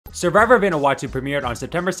Survivor Vanuatu premiered on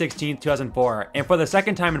September 16, 2004, and for the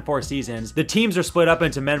second time in 4 seasons, the teams are split up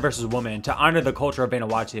into men versus women to honor the culture of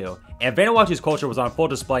Vanuatu. And Vanuatu's culture was on full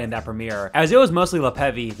display in that premiere, as it was mostly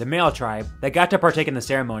Lepevi, the male tribe, that got to partake in the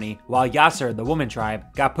ceremony, while Yasser, the woman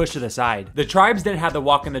tribe, got pushed to the side. The tribes didn't have to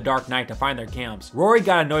walk in the dark night to find their camps. Rory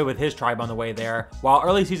got annoyed with his tribe on the way there, while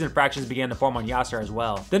early season fractions began to form on Yasser as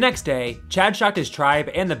well. The next day, Chad shocked his tribe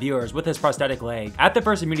and the viewers with his prosthetic leg. At the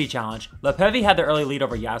first immunity challenge, Lepevi had the early lead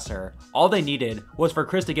over Yasser. All they needed was for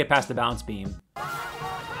Chris to get past the bounce beam.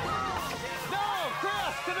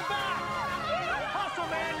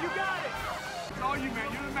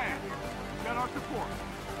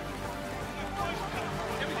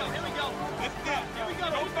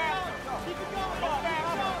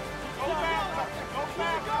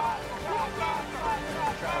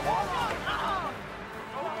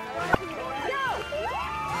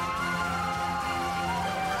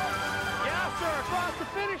 Across the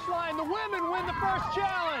finish line, the women win the first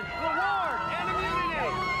challenge. Reward and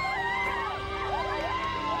immunity.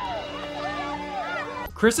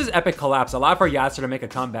 Chris's epic collapse allowed for Yasser to make a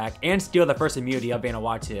comeback and steal the first immunity of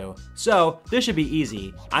Vanuatu. So, this should be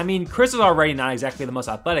easy. I mean, Chris is already not exactly the most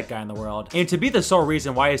athletic guy in the world, and to be the sole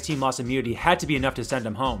reason why his team lost immunity had to be enough to send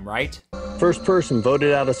him home, right? First person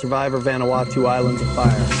voted out of Survivor Vanuatu Islands of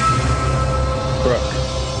Fire. Brooke,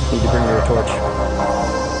 need to bring me a torch.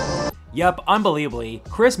 Yup, unbelievably,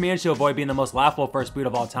 Chris managed to avoid being the most laughable first boot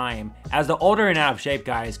of all time, as the older and out of shape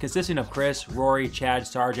guys, consisting of Chris, Rory, Chad,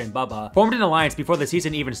 Sarge, and Bubba, formed an alliance before the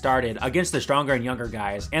season even started against the stronger and younger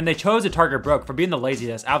guys, and they chose to target Brooke for being the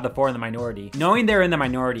laziest out of the 4 in the minority. Knowing they're in the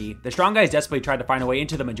minority, the strong guys desperately tried to find a way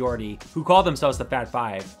into the majority, who call themselves the Fat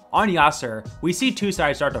Five. On Yasser, we see 2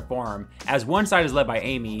 sides start to form, as one side is led by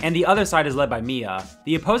Amy, and the other side is led by Mia.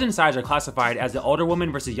 The opposing sides are classified as the older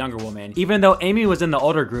woman versus younger woman, even though Amy was in the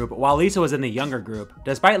older group while Lisa was in the younger group,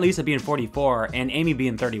 despite Lisa being 44 and Amy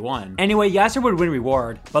being 31. Anyway, Yasser would win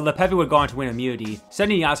reward, but Lepevi would go on to win immunity,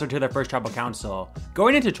 sending Yasser to their first tribal council.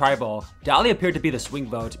 Going into tribal, Dolly appeared to be the swing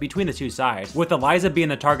vote between the 2 sides, with Eliza being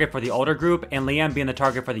the target for the older group and Leanne being the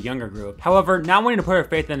target for the younger group. However, not wanting to put her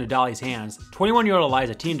faith into Dolly's hands, 21-year-old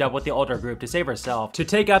Eliza teamed up with the older group to save herself to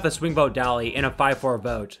take out the swing vote Dolly in a 5-4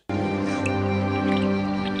 vote.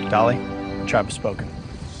 Dolly, the tribe has spoken.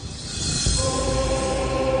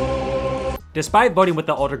 Despite voting with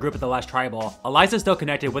the older group at the last tribal, Eliza still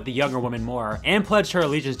connected with the younger women more, and pledged her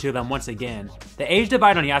allegiance to them once again. The age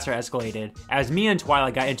divide on Yasser escalated, as Mia and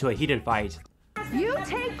Twilight got into a heated fight. You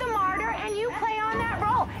take the martyr and you play on that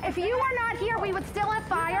role. If you were not here, we would still have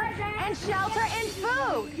fire and shelter and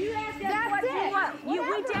food. That's it. We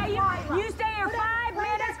tell you, you stay here 5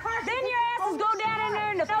 minutes, then your asses go down in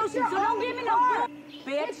there in the ocean, so don't give me no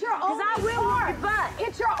bitch, It's your because only I will card. whoop your butt.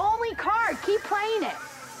 It's your only card. Keep playing it.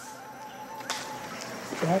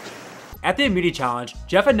 At the immunity challenge,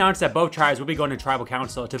 Jeff announced that both tribes would be going to tribal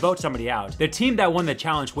council to vote somebody out. The team that won the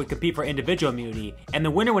challenge would compete for individual immunity, and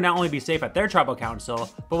the winner would not only be safe at their tribal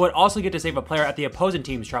council, but would also get to save a player at the opposing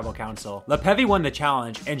team's tribal council. Lepevi won the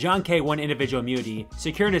challenge, and John K won individual immunity,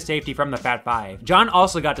 securing his safety from the Fat Five. John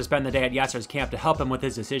also got to spend the day at Yasser's camp to help him with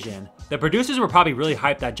his decision. The producers were probably really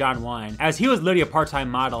hyped that John won, as he was literally a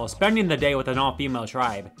part-time model, spending the day with an all-female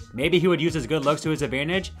tribe. Maybe he would use his good looks to his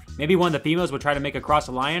advantage? Maybe one of the females would try to make a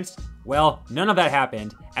cross-alliance? Well, none of that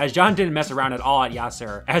happened, as John didn't mess around at all at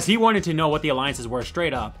Yasser, as he wanted to know what the alliances were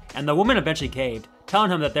straight up, and the woman eventually caved, telling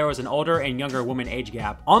him that there was an older and younger woman age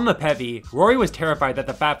gap. On Lepevi, Rory was terrified that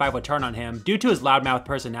the Fat Five would turn on him due to his loudmouth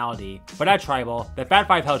personality, but at Tribal, the Fat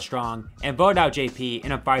Five held strong and voted out JP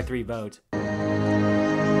in a 5-3 vote.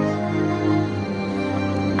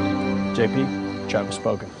 JP, tribe has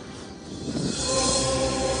spoken.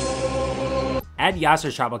 At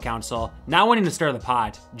Yasser's tribal council, not wanting to stir the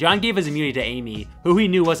pot, John gave his immunity to Amy, who he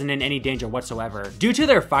knew wasn't in any danger whatsoever. Due to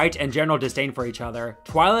their fight and general disdain for each other,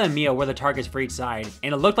 Twilight and Mia were the targets for each side,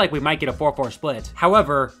 and it looked like we might get a 4-4 split.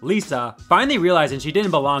 However, Lisa, finally realizing she didn't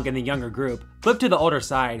belong in the younger group, flipped to the older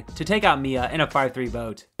side to take out Mia in a 5-3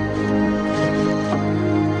 vote.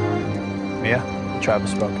 Mia, the tribe has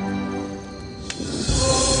spoken.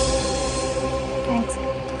 Thanks.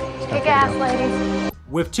 Kick ass, ladies.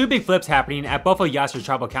 With 2 big flips happening at both of Yasser's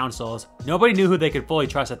tribal councils, nobody knew who they could fully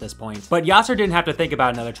trust at this point. But Yasser didn't have to think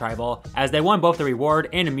about another tribal, as they won both the reward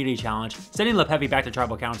and immunity challenge, sending Lepevi back to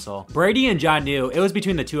tribal council. Brady and John knew it was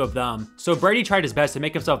between the 2 of them, so Brady tried his best to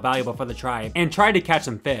make himself valuable for the tribe, and tried to catch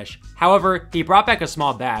some fish. However, he brought back a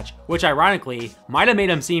small batch, which ironically, might have made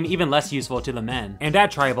him seem even less useful to the men. And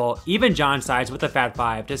at tribal, even John sides with the Fat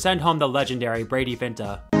Five to send home the legendary Brady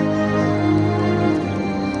Finta.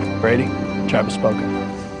 Brady, tribe has spoken.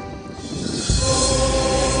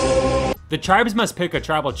 The tribes must pick a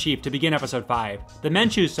tribal chief to begin episode 5. The men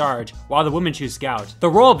choose Sarge, while the women choose Scout. The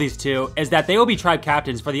role of these two is that they will be tribe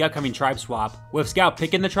captains for the upcoming tribe swap, with Scout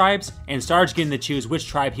picking the tribes, and Sarge getting to choose which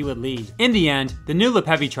tribe he would lead. In the end, the new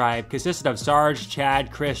Lepevi tribe consisted of Sarge,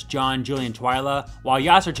 Chad, Chris, John, Julie, and Twyla, while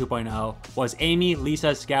Yasser 2.0 was Amy,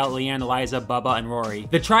 Lisa, Scout, Leanne, Eliza, Bubba, and Rory.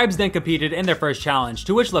 The tribes then competed in their first challenge,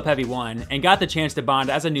 to which Lepevi won, and got the chance to bond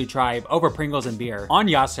as a new tribe over Pringles and beer. On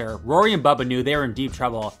Yasser, Rory and Bubba knew they were in deep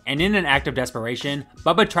trouble, and in an act of desperation,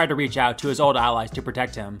 Bubba tried to reach out to his old allies to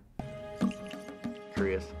protect him.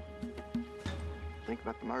 Chris, think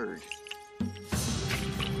about the merge.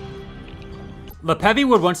 Lepevi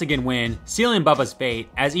would once again win, sealing Bubba's fate,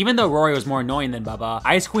 as even though Rory was more annoying than Bubba,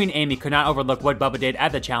 Ice Queen Amy could not overlook what Bubba did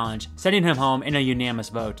at the challenge, sending him home in a unanimous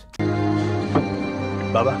vote.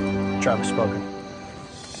 Bubba, tribe has spoken.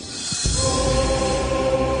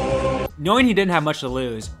 Knowing he didn't have much to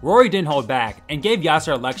lose, Rory didn't hold back and gave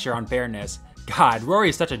Yasser a lecture on fairness. God, Rory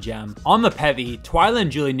is such a gem. On Lepevi, Twyla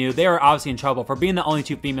and Julie knew they were obviously in trouble for being the only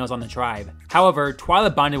two females on the tribe. However,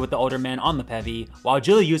 Twyla bonded with the older men on Lepevi, while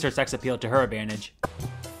Julie used her sex appeal to her advantage.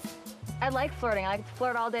 I like flirting. I like to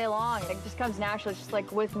flirt all day long. It just comes naturally, just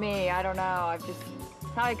like with me. I don't know. It's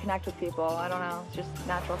how I connect with people. I don't know. It's just a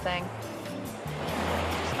natural thing.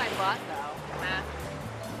 Just my butt, though.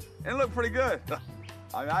 Nah. It looked pretty good.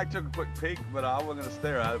 I mean, I took a quick peek, but I wasn't gonna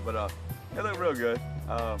stare at it, but it looked real good.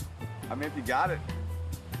 I mean, if you got it,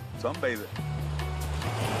 sunbathe it.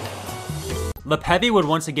 Lepevi would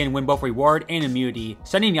once again win both reward and immunity,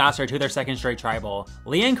 sending Yasser to their second straight tribal.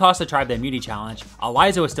 Leanne cost the tribe the immunity challenge,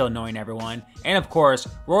 Eliza was still annoying everyone, and of course,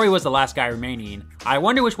 Rory was the last guy remaining. I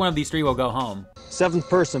wonder which one of these three will go home. 7th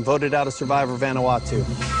person voted out of Survivor Vanuatu.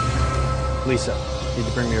 Lisa, need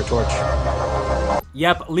to bring me your torch.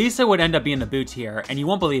 Yep, Lisa would end up being the boots here, and you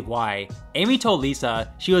won't believe why. Amy told Lisa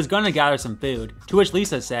she was gonna gather some food, to which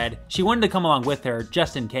Lisa said she wanted to come along with her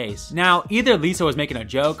just in case. Now, either Lisa was making a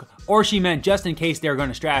joke, or she meant just in case they were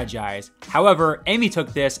gonna strategize. However, Amy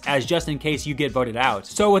took this as just in case you get voted out.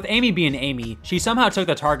 So with Amy being Amy, she somehow took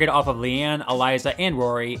the target off of Leanne, Eliza, and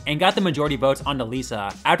Rory, and got the majority votes onto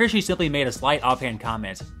Lisa, after she simply made a slight offhand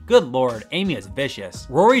comment. Good lord, Amy is vicious.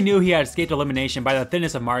 Rory knew he had escaped elimination by the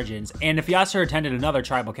thinnest of margins, and if Yasser attended another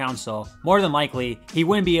tribal council, more than likely, he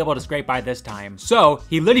wouldn't be able to scrape by this time. So,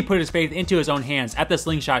 he literally put his faith into his own hands at the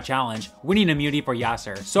slingshot challenge, winning immunity for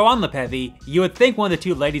Yasser. So on Lepevi, you would think one of the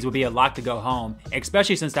two ladies would be a lock to go home,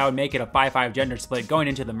 especially since that would make it a 5-5 gender split going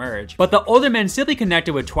into the merge. But the older men simply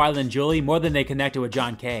connected with Twyla and Julie more than they connected with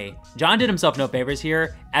John K. John did himself no favors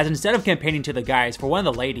here, as instead of campaigning to the guys for one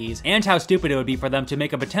of the ladies, and how stupid it would be for them to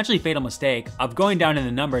make a potentially fatal mistake of going down in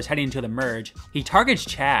the numbers heading into the merge, he targets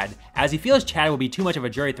Chad, as he feels Chad will be too much of a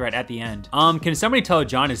jury threat at the end. Can somebody tell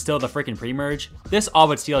John is still the freaking pre-merge? This all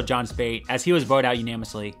but sealed John's fate, as he was voted out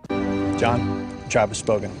unanimously. John, the tribe has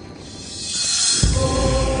spoken.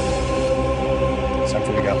 It's time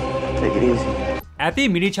for you to go. Take it easy. At the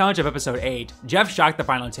immunity challenge of episode 8, Jeff shocked the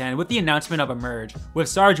final 10 with the announcement of a merge, with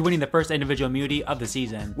Sarge winning the first individual immunity of the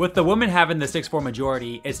season. With the women having the 6-4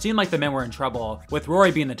 majority, it seemed like the men were in trouble, with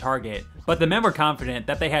Rory being the target, but the men were confident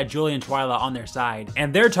that they had Julie and Twyla on their side,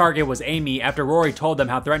 and their target was Amy after Rory told them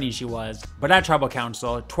how threatening she was. But at tribal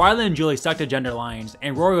council, Twyla and Julie stuck to gender lines,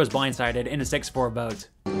 and Rory was blindsided in a 6-4 vote.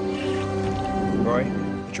 Rory,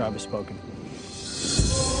 the tribe has spoken.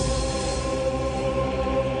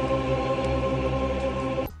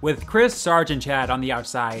 With Chris, Sarge, and Chad on the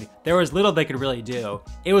outside, there was little they could really do.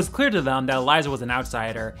 It was clear to them that Eliza was an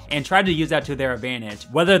outsider, and tried to use that to their advantage,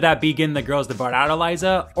 whether that be getting the girls to vote out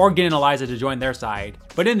Eliza, or getting Eliza to join their side.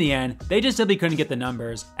 But in the end, they just simply couldn't get the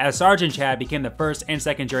numbers, as Sarge and Chad became the first and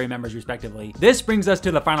second jury members respectively. This brings us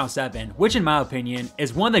to the final 7, which in my opinion,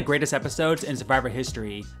 is one of the greatest episodes in Survivor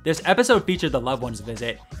history. This episode featured the loved ones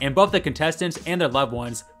visit, and both the contestants and their loved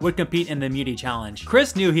ones would compete in the immunity challenge.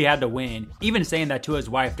 Chris knew he had to win, even saying that to his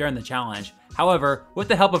wife during the challenge. However, with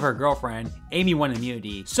the help of her girlfriend, Amy won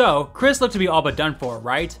immunity. So, Chris looked to be all but done for,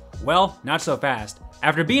 right? Well, not so fast.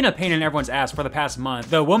 After being a pain in everyone's ass for the past month,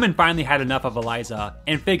 the woman finally had enough of Eliza,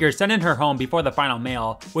 and figured sending her home before the final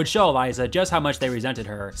male would show Eliza just how much they resented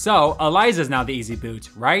her. So, Eliza's now the easy boot,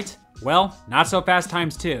 right? Well, not so fast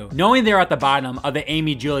times 2. Knowing they're at the bottom of the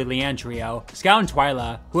Amy, Julie, Leanne trio, Scout and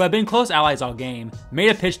Twyla, who have been close allies all game, made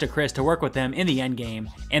a pitch to Chris to work with them in the endgame,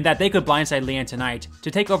 and that they could blindside Leanne tonight to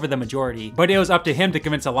take over the majority, but it was up to him to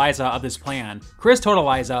convince Eliza of this plan. Chris told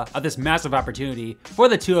Eliza of this massive opportunity for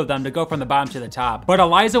the two of them to go from the bottom to the top, but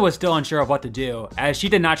Eliza was still unsure of what to do, as she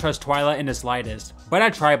did not trust Twyla in the slightest. But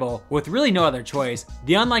at Tribal, with really no other choice,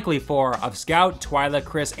 the unlikely 4 of Scout, Twyla,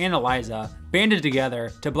 Chris, and Eliza banded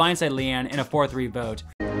together to blindside Leanne in a 4-3 vote.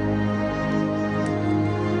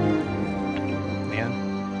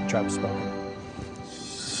 Travis spoken.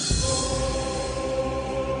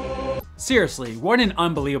 Seriously, what an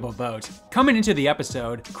unbelievable vote. Coming into the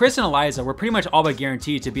episode, Chris and Eliza were pretty much all but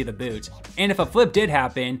guaranteed to be the boot. And if a flip did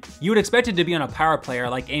happen, you would expect it to be on a power player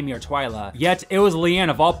like Amy or Twyla. Yet, it was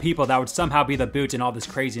Leanne of all people that would somehow be the boot in all this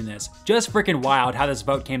craziness. Just freaking wild how this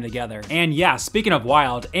vote came together. And yeah, speaking of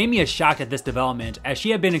wild, Amy is shocked at this development as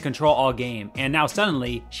she had been in control all game, and now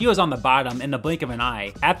suddenly, she was on the bottom in the blink of an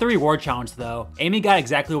eye. At the reward challenge though, Amy got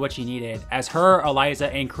exactly what she needed, as her,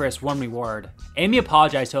 Eliza, and Chris won reward. Amy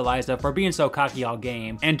apologized to Eliza for being so cocky all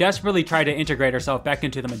game, and desperately tried to integrate herself back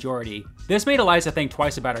into the majority. This made Eliza think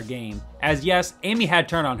twice about her game, as yes, Amy had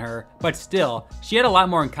turned on her, but still, she had a lot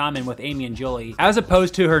more in common with Amy and Julie, as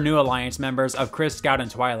opposed to her new alliance members of Chris, Scout,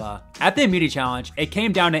 and Twyla. At the immunity challenge, it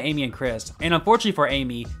came down to Amy and Chris, and unfortunately for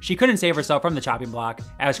Amy, she couldn't save herself from the chopping block,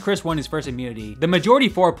 as Chris won his first immunity. The majority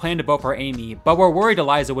 4 planned to vote for Amy, but were worried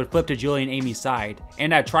Eliza would flip to Julie and Amy's side,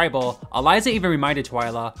 and at Tribal, Eliza even reminded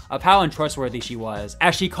Twyla of how untrustworthy she was,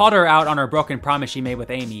 as she called her out on her broken promise she made with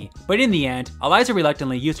Amy. But in the end, Eliza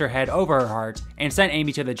reluctantly used her head over her heart and sent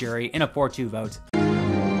Amy to the jury in a 4-2 vote.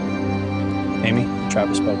 Amy,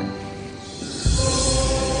 Travis spoken.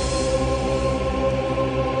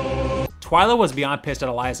 Twyla was beyond pissed at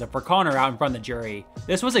Eliza for calling her out in front of the jury.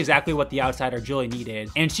 This was exactly what the outsider Julie needed,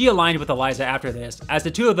 and she aligned with Eliza after this, as the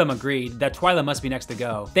two of them agreed that Twyla must be next to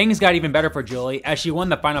go. Things got even better for Julie as she won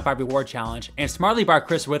the final 5 reward challenge, and smartly brought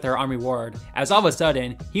Chris with her on reward, as all of a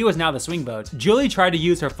sudden, he was now the swing vote. Julie tried to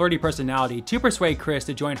use her flirty personality to persuade Chris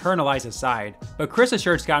to join her and Eliza's side, but Chris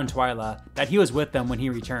assured Scout and Twyla that he was with them when he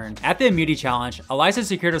returned. At the immunity challenge, Eliza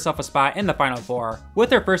secured herself a spot in the final 4,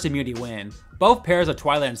 with her first immunity win. Both pairs of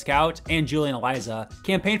Twyla and Scout, and Julie and Eliza,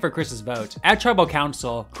 campaigned for Chris's vote. At Tribal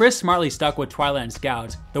Council, Chris smartly stuck with Twyla and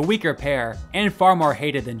Scout, the weaker pair, and far more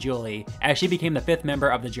hated than Julie, as she became the 5th member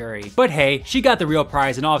of the jury. But hey, she got the real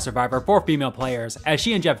prize in all of Survivor for female players, as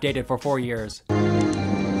she and Jeff dated for 4 years.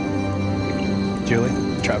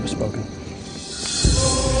 Julie, Travis spoken.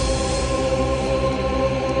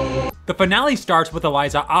 The finale starts with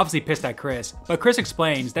Eliza obviously pissed at Chris, but Chris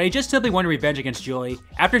explains that he just simply wanted revenge against Julie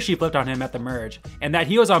after she flipped on him at the merge, and that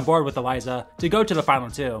he was on board with Eliza to go to the final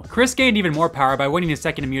 2. Chris gained even more power by winning his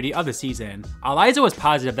second immunity of the season. Eliza was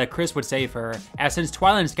positive that Chris would save her, as since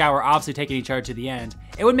Twyla and Scout were obviously taking each other to the end,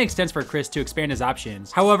 it would make sense for Chris to expand his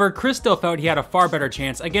options. However, Chris still felt he had a far better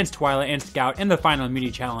chance against Twyla and Scout in the final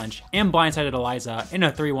immunity challenge, and blindsided Eliza in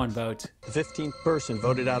a 3-1 vote. The 15th person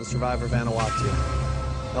voted out of Survivor Vanuatu.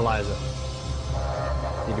 Eliza,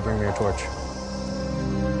 need to bring me your torch.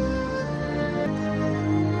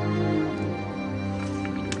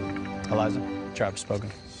 Eliza, Travis spoken.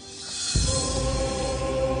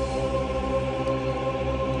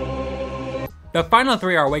 The final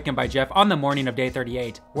 3 are awakened by Jeff on the morning of day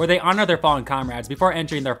 38, where they honor their fallen comrades before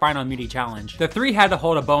entering their final immunity challenge. The 3 had to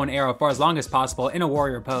hold a bow and arrow for as long as possible in a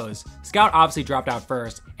warrior pose. Scout obviously dropped out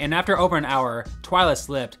first, and after over an hour, Twyla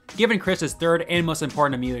slipped, giving Chris his 3rd and most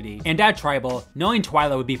important immunity. And at Tribal, knowing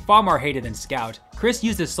Twyla would be far more hated than Scout, Chris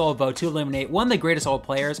used his soul vote to eliminate one of the greatest old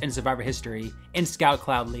players in Survivor history, in Scout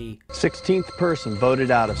Cloud Lee. 16th person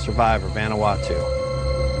voted out of Survivor Vanuatu.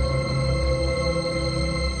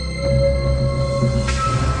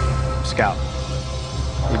 Scout,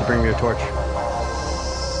 need to bring me your torch.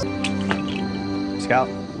 Scout,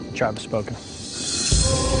 Travis spoken.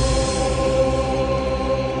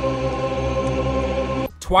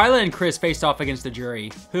 Twyla and Chris faced off against the jury,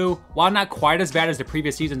 who, while not quite as bad as the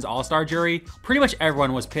previous season's all-star jury, pretty much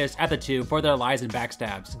everyone was pissed at the two for their lies and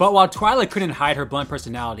backstabs. But while Twyla couldn't hide her blunt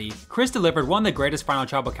personality, Chris delivered one of the greatest final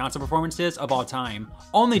Tribal Council performances of all time,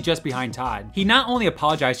 only just behind Todd. He not only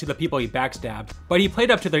apologized to the people he backstabbed, but he played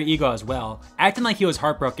up to their ego as well, acting like he was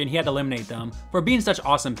heartbroken he had to eliminate them for being such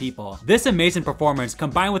awesome people. This amazing performance,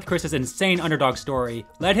 combined with Chris's insane underdog story,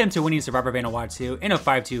 led him to winning Survivor Vanuatu in a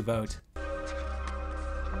 5-2 vote.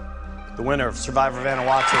 The winner of Survivor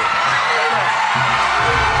Vanuatu.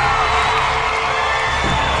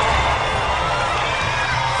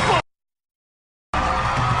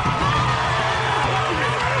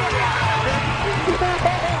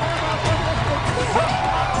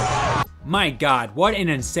 My god, what an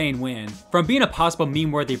insane win. From being a possible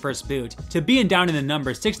meme-worthy first boot, to being down in the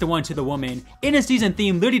numbers 6-1 to the woman, in a season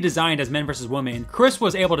theme literally designed as men versus women, Chris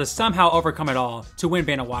was able to somehow overcome it all to win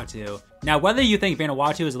Vanuatu. Now, whether you think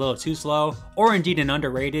Vanuatu is a little too slow, or indeed an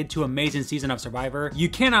underrated to amazing season of Survivor, you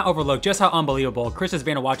cannot overlook just how unbelievable Chris's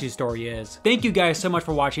Vanuatu story is. Thank you guys so much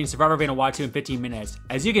for watching Survivor Vanuatu in 15 minutes.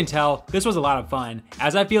 As you can tell, this was a lot of fun,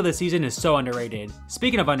 as I feel this season is so underrated.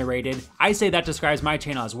 Speaking of underrated, I say that describes my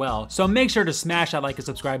channel as well, so make sure to smash that like and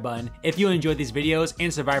subscribe button if you enjoyed these videos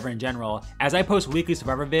and Survivor in general, as I post weekly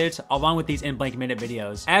Survivor vids along with these in blank minute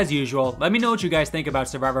videos. As usual, let me know what you guys think about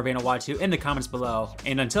Survivor Vanuatu in the comments below,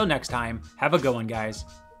 and until next time, have a good one, guys.